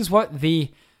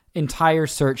the entire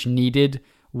search needed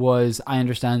was. I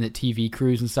understand that TV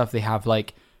crews and stuff, they have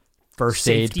like first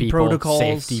aid people, protocols.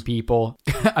 Safety people.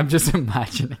 I'm just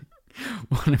imagining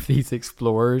one of these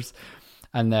explorers,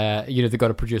 and they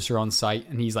got a producer on site,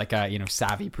 and he's like a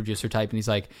savvy producer type, and he's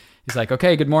like,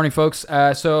 okay, good morning, folks.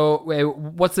 So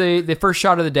what's the first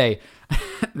shot of the day?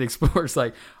 The explorer's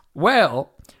like,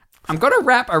 well, I'm gonna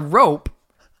wrap a rope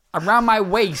around my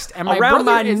waist and around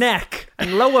my neck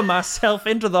and lower myself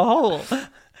into the hole.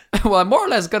 Well, I'm more or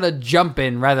less gonna jump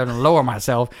in rather than lower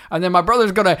myself, and then my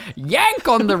brother's gonna yank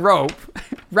on the rope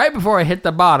right before I hit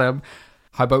the bottom.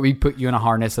 How about we put you in a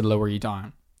harness and lower you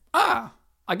down? I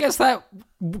guess that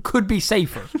could be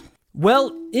safer.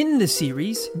 Well, in the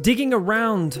series, digging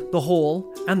around the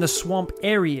hole and the swamp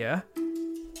area,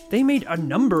 they made a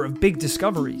number of big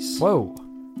discoveries. Whoa.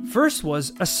 First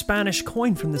was a Spanish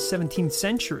coin from the 17th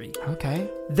century. Okay.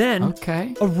 Then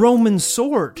a Roman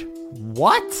sword.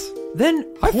 What?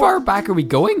 Then how far back are we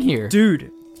going here?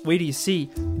 Dude, wait till you see.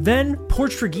 Then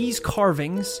Portuguese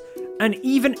carvings and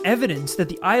even evidence that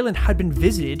the island had been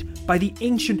visited by the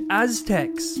ancient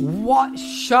Aztecs. What?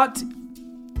 Shut.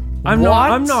 I'm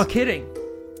not kidding.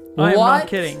 I'm not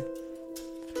kidding.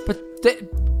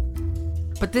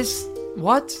 But this.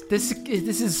 What? This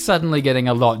is suddenly getting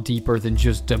a lot deeper than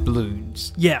just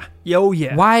doubloons. Yeah. Oh,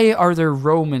 yeah. Why are there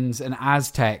Romans and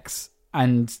Aztecs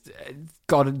and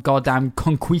goddamn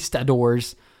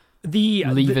conquistadors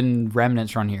leaving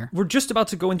remnants around here? We're just about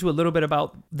to go into a little bit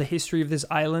about the history of this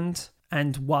island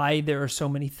and why there are so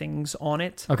many things on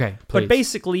it. Okay, please. But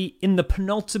basically, in the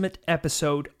penultimate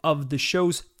episode of the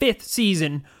show's 5th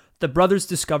season, the brothers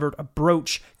discovered a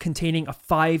brooch containing a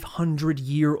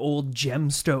 500-year-old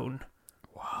gemstone.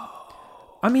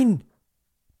 I mean,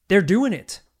 they're doing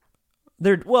it.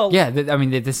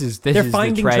 This is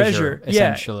finding the treasure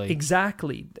essentially. Yeah,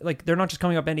 exactly. Like, they're not just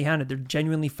coming up empty-handed. They're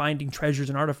genuinely finding treasures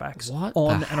and artifacts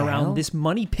on and around this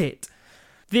money pit.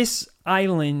 This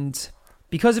island,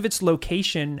 because of its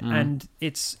location and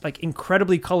its like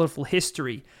incredibly colorful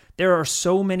history, there are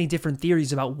so many different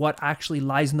theories about what actually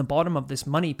lies in the bottom of this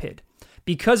money pit.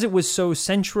 Because it was so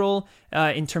central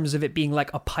in terms of it being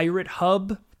like a pirate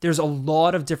hub, there's a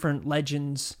lot of different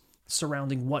legends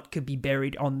surrounding what could be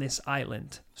buried on this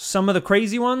island. Some of the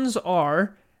crazy ones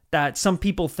are that some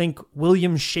people think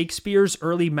William Shakespeare's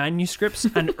early manuscripts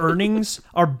and earnings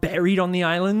are buried on the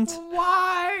island.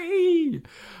 Why?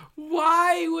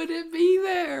 Why would it be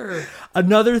there?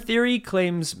 Another theory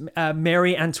claims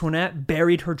Marie Antoinette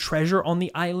buried her treasure on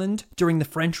the island during the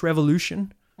French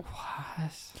Revolution.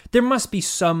 What? There must be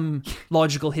some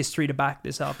logical history to back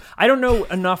this up. I don't know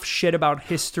enough shit about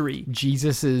history.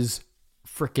 Jesus's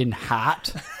freaking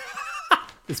hat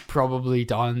is probably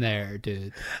down there,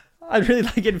 dude. I'd really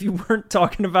like it if you weren't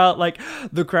talking about like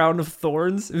the crown of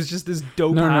thorns. It was just this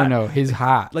dope hat. No, his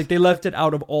hat. Like they left it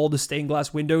out of all the stained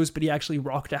glass windows, but he actually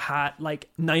rocked a hat like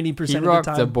 90% of the time. He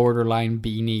rocked a borderline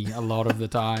beanie a lot of the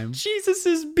time.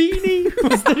 Jesus's beanie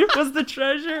was the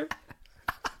treasure.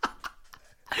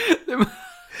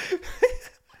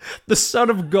 The Son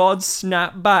of God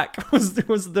snapback was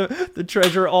the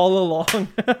treasure all along.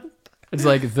 It's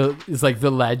like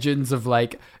the legends of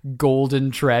like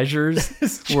golden treasures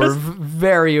were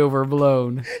very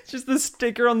overblown. Just the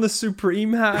sticker on the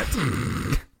Supreme hat.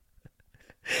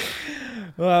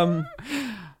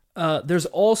 There's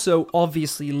also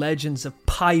obviously legends of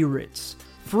pirates,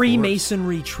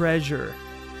 Freemasonry treasure,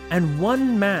 and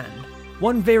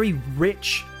one very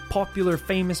rich, popular,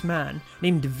 famous man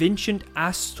named Vincent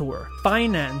Astor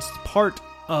financed part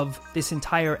of this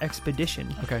entire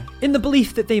expedition. Okay. In the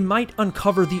belief that they might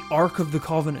uncover the Ark of the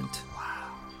Covenant. Wow.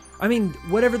 I mean,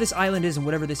 whatever this island is and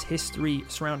whatever this history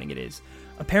surrounding it is,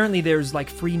 apparently there's like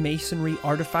Freemasonry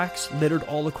artifacts littered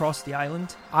all across the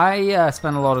island. I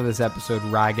spent a lot of this episode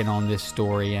ragging on this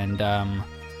story, and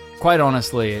quite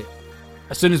honestly,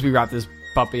 as soon as we wrap this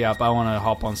puppy up, I want to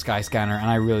hop on Skyscanner, and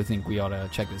I really think we ought to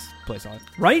check this place out.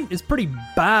 Right? It's pretty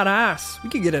badass. We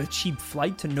could get a cheap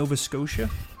flight to Nova Scotia,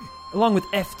 along with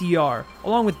FDR,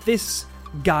 along with this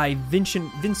guy,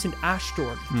 Vincent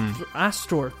Astor,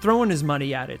 Astor, throwing his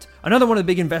money at it. Another one of the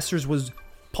big investors was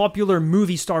popular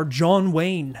movie star John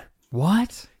Wayne.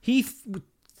 What? He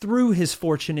threw his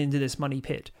fortune into this money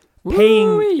pit,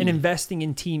 paying and investing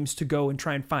in teams to go and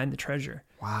try and find the treasure.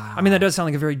 Wow. I mean, that does sound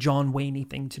like a very John Wayne-y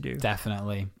thing to do.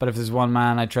 Definitely. But if there's one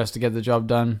man I trust to get the job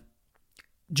done,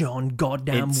 John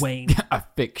goddamn Wayne. A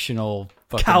fictional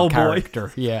fucking cowboy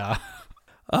character. Yeah.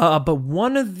 But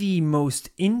one of the most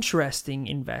interesting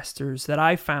investors that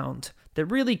I found that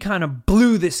really kind of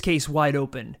blew this case wide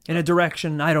open in a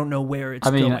direction I don't know where it's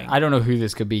going. I don't know who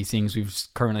this could be, seeing as we've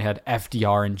currently had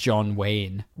FDR and John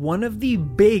Wayne. One of the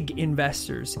big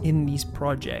investors in these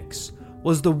projects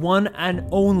was the one and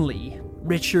only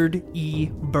Richard E.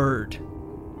 Byrd.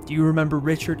 Do you remember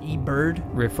Richard E. Byrd?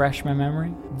 Refresh my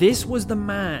memory. This was the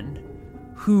man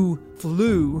who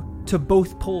flew to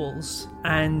both poles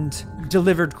and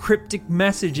delivered cryptic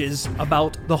messages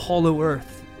about the Hollow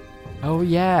Earth. Oh,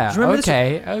 yeah.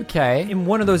 Okay. In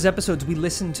one of those episodes, we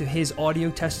listened to his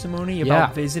audio testimony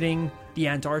about visiting the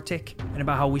Antarctic and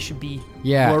about how we should be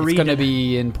worried. It's going to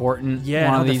be important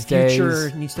one of these days. The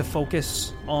future needs to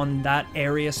focus on that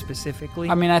area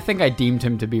specifically. I mean, I think I deemed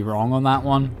him to be wrong on that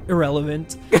one.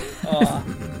 Irrelevant.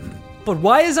 But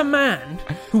why is a man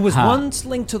who was once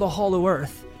linked to the Hollow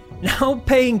Earth now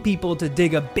paying people to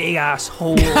dig a big-ass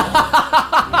hole?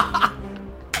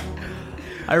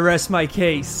 I rest my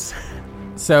case.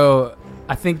 So,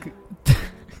 I think...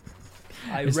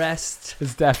 I rest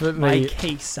it's definitely my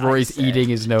case, Rory's eating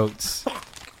his notes.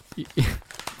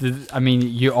 I mean,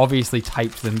 you obviously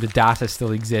typed them. The data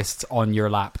still exists on your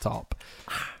laptop.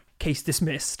 Case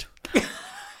dismissed.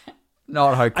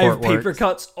 Not how court I have works. paper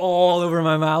cuts all over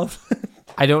my mouth.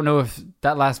 I don't know if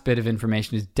that last bit of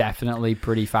information is definitely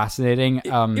pretty fascinating.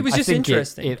 It was just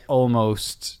interesting. It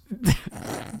almost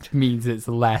means it's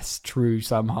less true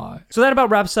somehow. So that about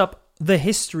wraps up the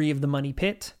history of the Money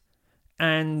Pit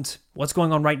and what's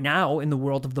going on right now in the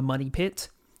world of the Money Pit.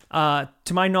 To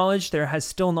my knowledge, there has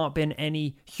still not been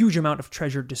any huge amount of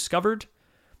treasure discovered,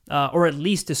 or at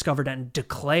least discovered and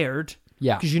declared.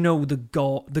 Yeah. Because you know the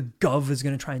Gov is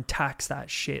going to try and tax that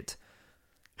shit.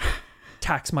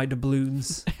 Tax my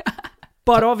doubloons.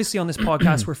 But obviously on this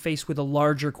podcast, we're faced with a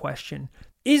larger question.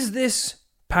 Is this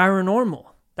paranormal?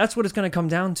 That's what it's going to come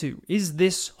down to. Is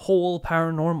this whole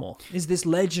paranormal? Is this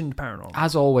legend paranormal?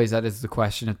 As always, that is the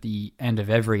question at the end of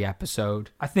every episode.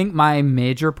 I think my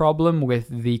major problem with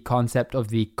the concept of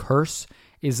the curse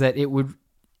is that it would,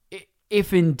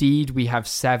 if indeed we have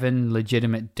 7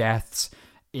 legitimate deaths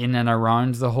in and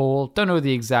around the hole, don't know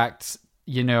the exact,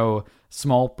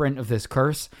 small print of this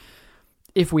curse.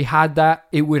 If we had that,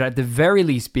 it would at the very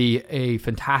least be a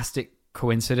fantastic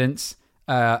coincidence.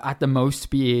 At the most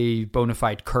be a bona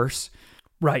fide curse.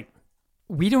 Right.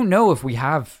 We don't know if we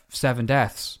have 7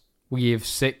 deaths. We have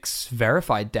 6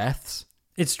 verified deaths.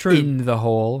 It's true. In the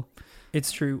hole.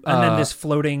 It's true. And then this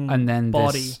floating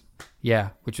body.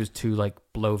 Which was too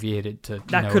bloviated to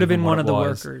that know could have been one of the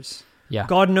was. workers. Yeah.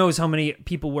 God knows how many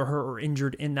people were hurt or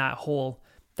injured in that hole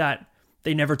that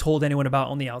they never told anyone about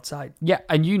on the outside. Yeah,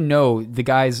 and the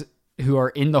guys who are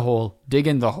in the hole,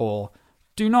 digging the hole,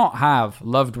 do not have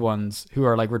loved ones who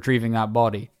are retrieving that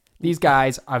body. These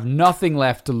guys have nothing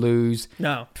left to lose.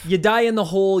 No. You die in the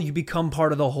hole, you become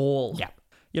part of the hole.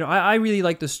 Yeah. I really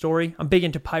like the story. I'm big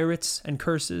into pirates and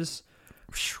curses.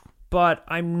 But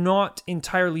I'm not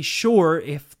entirely sure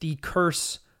if the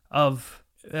curse of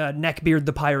Neckbeard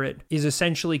the pirate is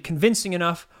essentially convincing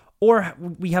enough, or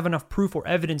we have enough proof or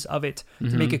evidence of it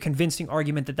to make a convincing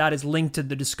argument that is linked to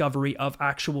the discovery of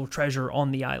actual treasure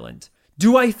on the island.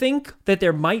 Do I think that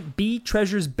there might be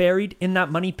treasures buried in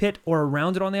that money pit or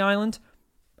around it on the island?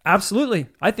 Absolutely.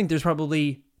 I think there's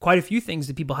probably quite a few things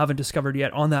that people haven't discovered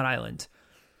yet on that island.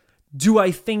 Do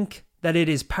I think that it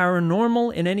is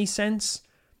paranormal in any sense?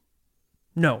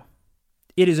 No.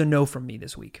 It is a no from me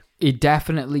this week. It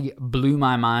definitely blew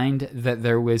my mind that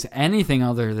there was anything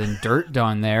other than dirt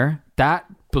down there. That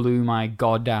blew my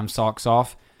goddamn socks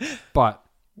off. But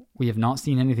we have not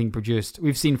seen anything produced.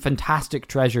 We've seen fantastic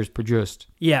treasures produced.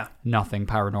 Yeah. Nothing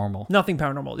paranormal. Nothing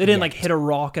paranormal. They didn't hit a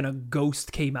rock and a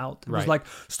ghost came out. It was like,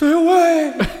 stay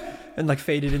away! And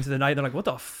faded into the night. They're like, what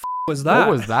the f*** was that? What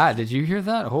was that? Did you hear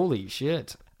that? Holy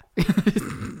shit.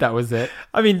 That was it.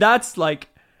 I mean, that's like...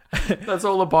 That's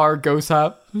all the bar ghosts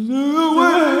have.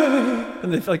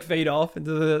 And they fade off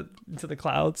into the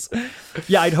clouds.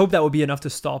 Yeah, I'd hope that would be enough to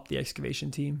stop the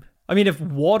excavation team. I mean, if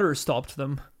water stopped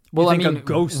them, well, I mean, a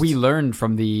ghost. We learned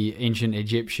from the ancient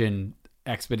Egyptian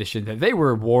expedition that they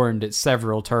were warned at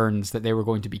several turns that they were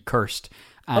going to be cursed.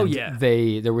 And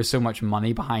there was so much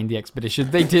money behind the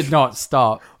expedition, they did not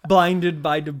stop. Blinded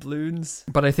by doubloons.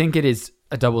 But I think it is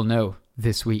a double no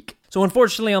this week. So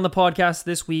unfortunately on the podcast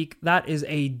this week, that is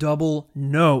a double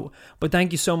no. But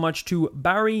thank you so much to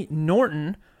Barry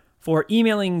Norton for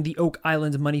emailing the Oak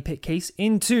Island Money Pit case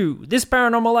into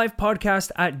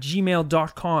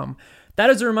thisparanormallifepodcast@gmail.com. That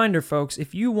is a reminder, folks,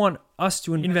 if you want us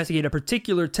to investigate a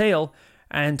particular tale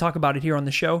and talk about it here on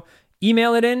the show,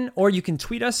 email it in, or you can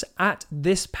tweet us at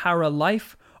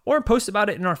thisparalife, or post about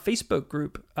it in our Facebook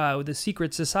group with the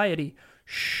Secret Society.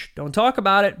 Shh, don't talk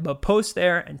about it, but post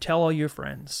there and tell all your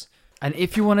friends. And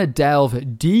if you want to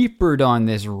delve deeper down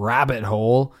this rabbit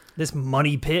hole, this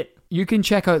money pit, you can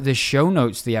check out the show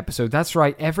notes of the episode. That's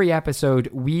right. Every episode,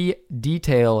 we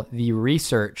detail the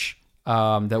research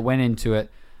that went into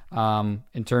it.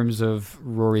 In terms of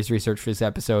Rory's research for this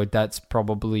episode, that's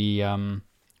probably...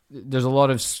 there's a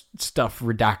lot of stuff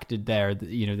redacted there that,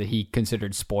 that he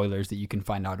considered spoilers that you can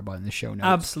find out about in the show notes.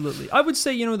 Absolutely. I would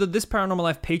say, that This Paranormal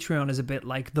Life Patreon is a bit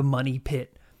like the money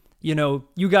pit.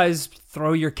 You guys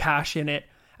throw your cash in it,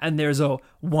 and there's a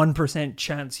 1%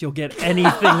 chance you'll get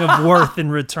anything of worth in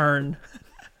return.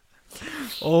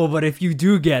 Oh, but if you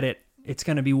do get it, it's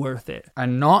going to be worth it.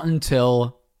 And not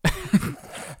until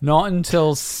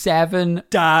 7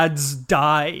 dads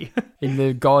die in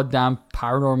the goddamn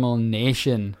paranormal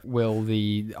nation will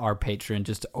our Patreon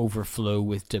just overflow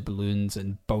with doubloons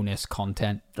and bonus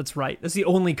content. That's right. That's the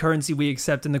only currency we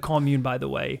accept in the commune, by the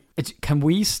way. Can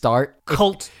we start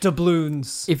cult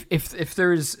doubloons? If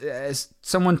there's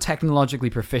someone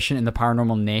technologically proficient in the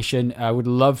paranormal nation, I would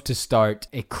love to start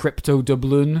a crypto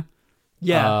doubloon.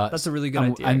 Yeah, that's a really good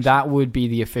idea. And that would be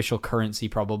the official currency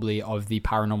probably of the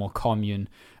paranormal commune.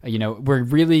 We're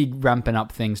really ramping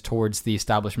up things towards the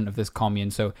establishment of this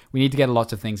commune, so we need to get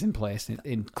lots of things in place,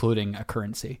 including a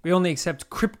currency. We only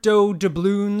accept crypto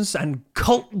doubloons and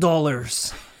cult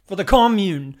dollars for the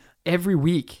commune. Every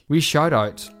week, we shout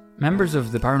out members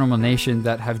of the Paranormal Nation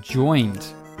that have joined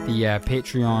the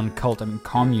Patreon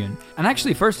commune. And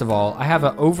actually, first of all, I have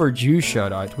an overdue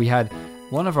shout out. We had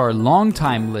one of our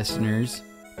longtime listeners,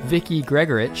 Vicky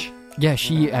Gregorich. Yeah,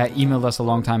 she emailed us a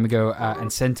long time ago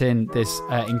and sent in this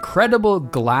incredible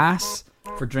glass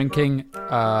for drinking,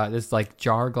 this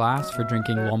jar glass for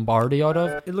drinking Lombardy out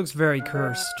of. It looks very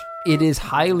cursed. It is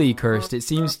highly cursed. It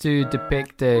seems to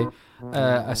depict a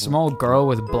small girl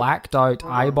with blacked out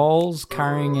eyeballs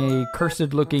carrying a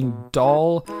cursed looking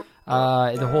doll.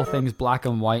 The whole thing's black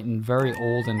and white and very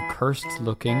old and cursed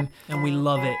looking. And we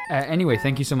love it. Anyway,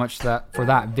 thank you so much for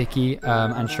that, Vicky.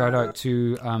 And shout out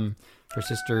to her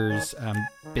sister's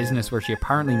business where she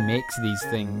apparently makes these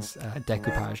things at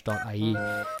decoupage.ie.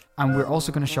 And we're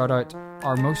also going to shout out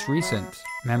our most recent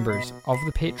members of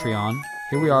the Patreon.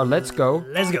 Here we are. Let's go.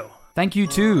 Let's go. Thank you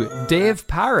to Dave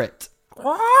Parrott.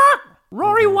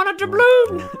 Rory wanted a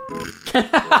doubloon.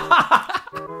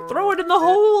 Throw it in the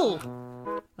hole.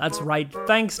 That's right.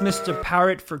 Thanks, Mr.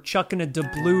 Parrott, for chucking a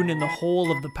doubloon in the hole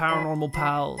of the Paranormal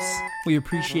Pals. We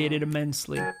appreciate it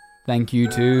immensely. Thank you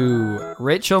to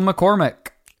Rachel McCormick.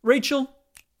 Rachel,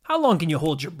 how long can you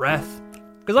hold your breath?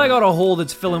 Because I got a hole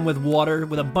that's filling with water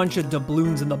with a bunch of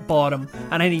doubloons in the bottom,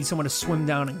 and I need someone to swim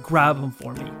down and grab them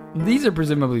for me. These are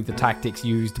presumably the tactics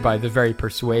used by the very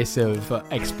persuasive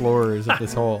explorers of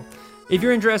this hole. If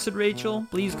you're interested, Rachel,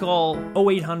 please call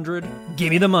 0800, give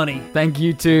me the money. Thank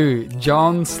you to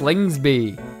John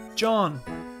Slingsby. John,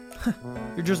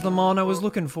 you're just the man I was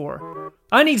looking for.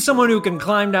 I need someone who can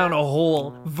climb down a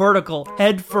hole, vertical,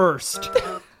 head first.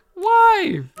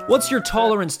 Why? What's your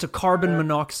tolerance to carbon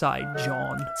monoxide,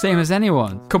 John? Same as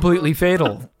anyone. Completely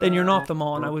fatal. Then you're not the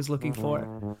man I was looking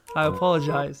for. I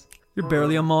apologize. You're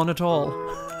barely a man at all.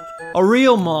 A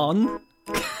real man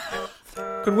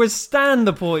could withstand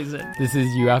the poison. This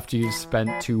is you after you've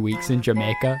spent 2 weeks in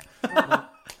Jamaica.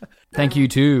 Thank you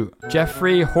to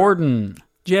Jeffrey Horden.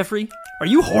 Jeffrey, are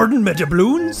you hoarding my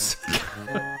doubloons?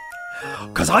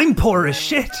 'Cause I'm poor as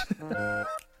shit.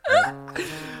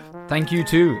 Thank you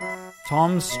to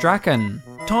Tom Strachan.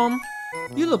 Tom,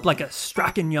 you look like a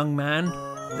Strachan young man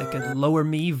that could lower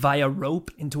me via rope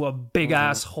into a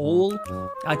big-ass hole.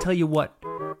 I tell you what,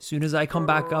 as soon as I come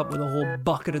back up with a whole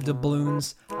bucket of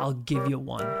doubloons, I'll give you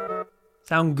one.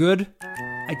 Sound good?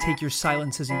 I take your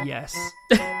silence as a yes.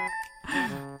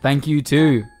 Thank you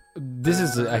too. This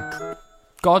is a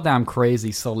goddamn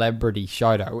crazy celebrity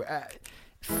shout out.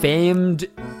 Famed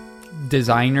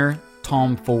designer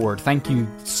Tom Ford. Thank you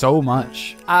so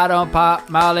much. I don't pop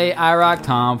Molly, I rock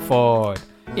Tom Ford.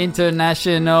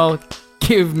 International,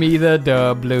 give me the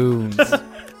doubloons.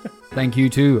 Thank you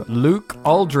to Luke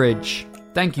Aldridge.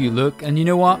 Thank you, Luke. And you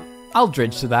know what?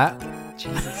 Aldridge to that.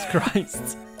 Jesus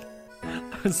Christ.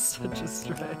 That was such a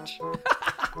stretch.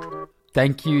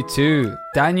 Thank you to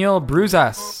Daniel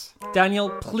Bruzas. Daniel,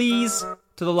 please,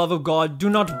 to the love of God, do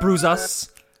not bruise us.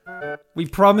 We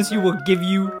promise you we'll give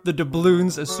you the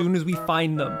doubloons as soon as we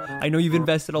find them. I know you've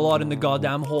invested a lot in the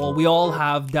goddamn hole. We all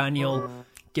have, Daniel.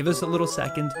 Give us a little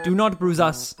second. Do not bruise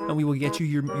us, and we will get you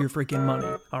your freaking money.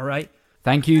 All right?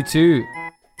 Thank you to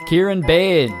Kieran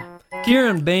Bain.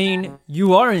 Kieran Bain,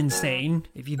 you are insane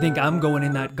if you think I'm going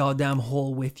in that goddamn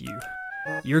hole with you.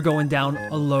 You're going down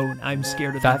alone. I'm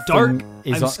scared of the dark.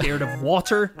 I'm scared of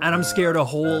water, and I'm scared of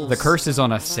holes. The curse is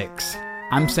on a 6.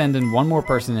 I'm sending one more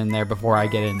person in there before I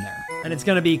get in there. And it's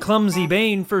going to be Clumsy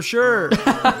Bane for sure.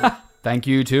 Thank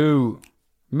you to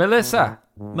Melissa.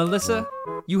 Melissa,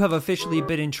 you have officially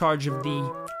been in charge of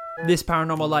This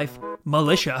Paranormal Life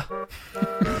militia.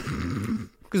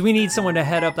 Because we need someone to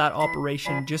head up that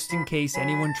operation just in case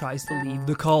anyone tries to leave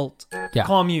the cult. Yeah.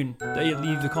 Commune. They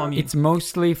leave the commune. It's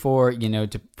mostly for,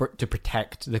 to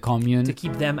protect the commune. To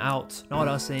keep them out, not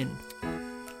us in.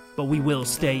 But we will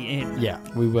stay in. Yeah,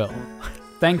 we will.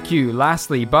 Thank you,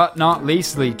 lastly but not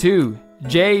leastly, to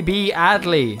JB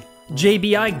Adley.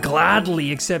 JB, I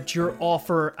gladly accept your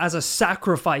offer as a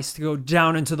sacrifice to go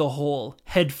down into the hole,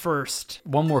 head first.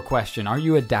 One more question. Are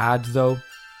you a dad, though?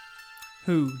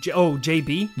 Who?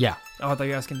 JB? Yeah. Oh, I thought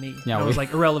you were asking me. Yeah, I was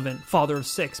like, irrelevant. Father of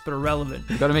 6, but irrelevant.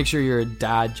 You gotta make sure you're a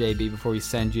dad, JB, before we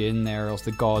send you in there, or else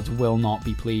the gods will not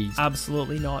be pleased.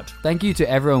 Absolutely not. Thank you to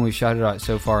everyone we've shouted out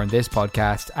so far on this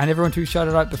podcast, and everyone who's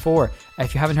shouted out before.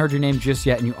 If you haven't heard your name just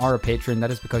yet and you are a patron, that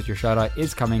is because your shout out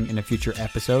is coming in a future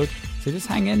episode, so just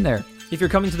hang in there. If you're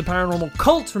coming to the Paranormal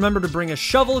Cult, remember to bring a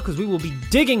shovel, because we will be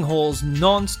digging holes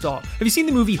non-stop. Have you seen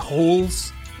the movie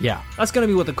Holes? Yeah. That's gonna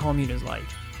be what the commune is like.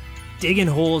 Digging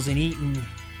holes and eating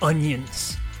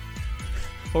onions.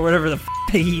 Or whatever the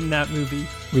they eat in that movie.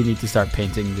 We need to start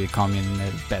painting the commune in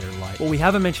a better light. What we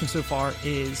haven't mentioned so far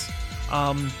is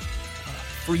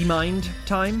Free Mind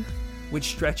Time, which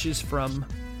stretches from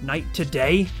night to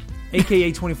day,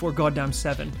 aka 24 goddamn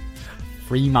 7.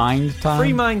 Free Mind Time?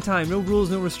 Free Mind Time, no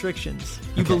rules, no restrictions.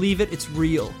 You believe it, it's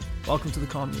real. Welcome to the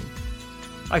commune.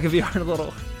 I could be our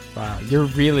little... Wow, you're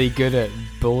really good at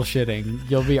bullshitting.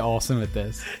 You'll be awesome at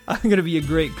this. I'm gonna be a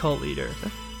great cult leader.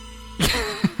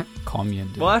 Commune.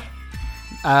 Dude. What?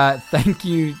 Thank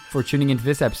you for tuning into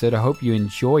this episode. I hope you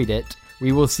enjoyed it.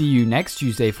 We will see you next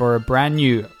Tuesday for a brand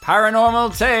new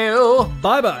paranormal tale.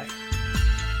 Bye-bye.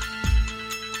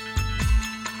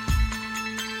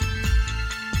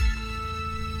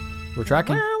 We're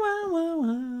tracking. Wow, wow, wow,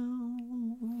 wow.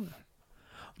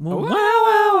 Wow,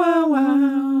 wow, wow, wow.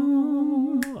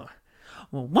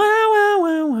 Wow, wow,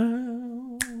 wow,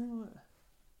 wow.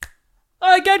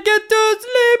 I can't get to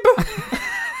sleep.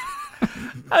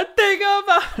 I think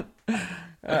about...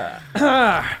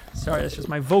 Sorry, that's just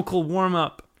my vocal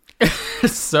warm-up.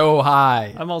 So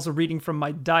high. I'm also reading from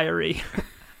my diary.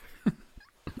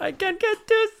 I can't get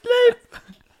to sleep.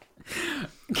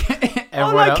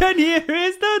 All I can hear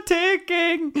is the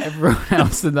ticking. Everyone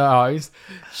else in the house,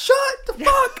 shut the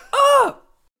fuck up.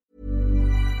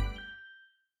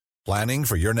 Planning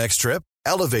for your next trip?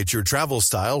 Elevate your travel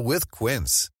style with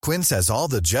Quince. Quince has all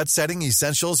the jet-setting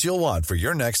essentials you'll want for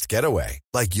your next getaway,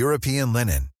 like European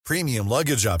linen, premium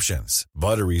luggage options,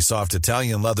 buttery soft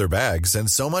Italian leather bags, and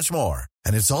so much more.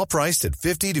 And it's all priced at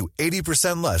 50 to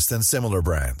 80% less than similar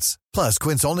brands. Plus,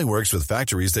 Quince only works with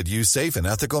factories that use safe and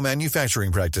ethical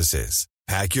manufacturing practices.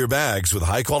 Pack your bags with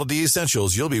high-quality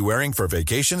essentials you'll be wearing for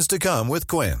vacations to come with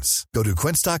Quince. Go to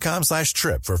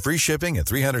quince.com/trip for free shipping and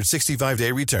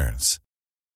 365-day returns.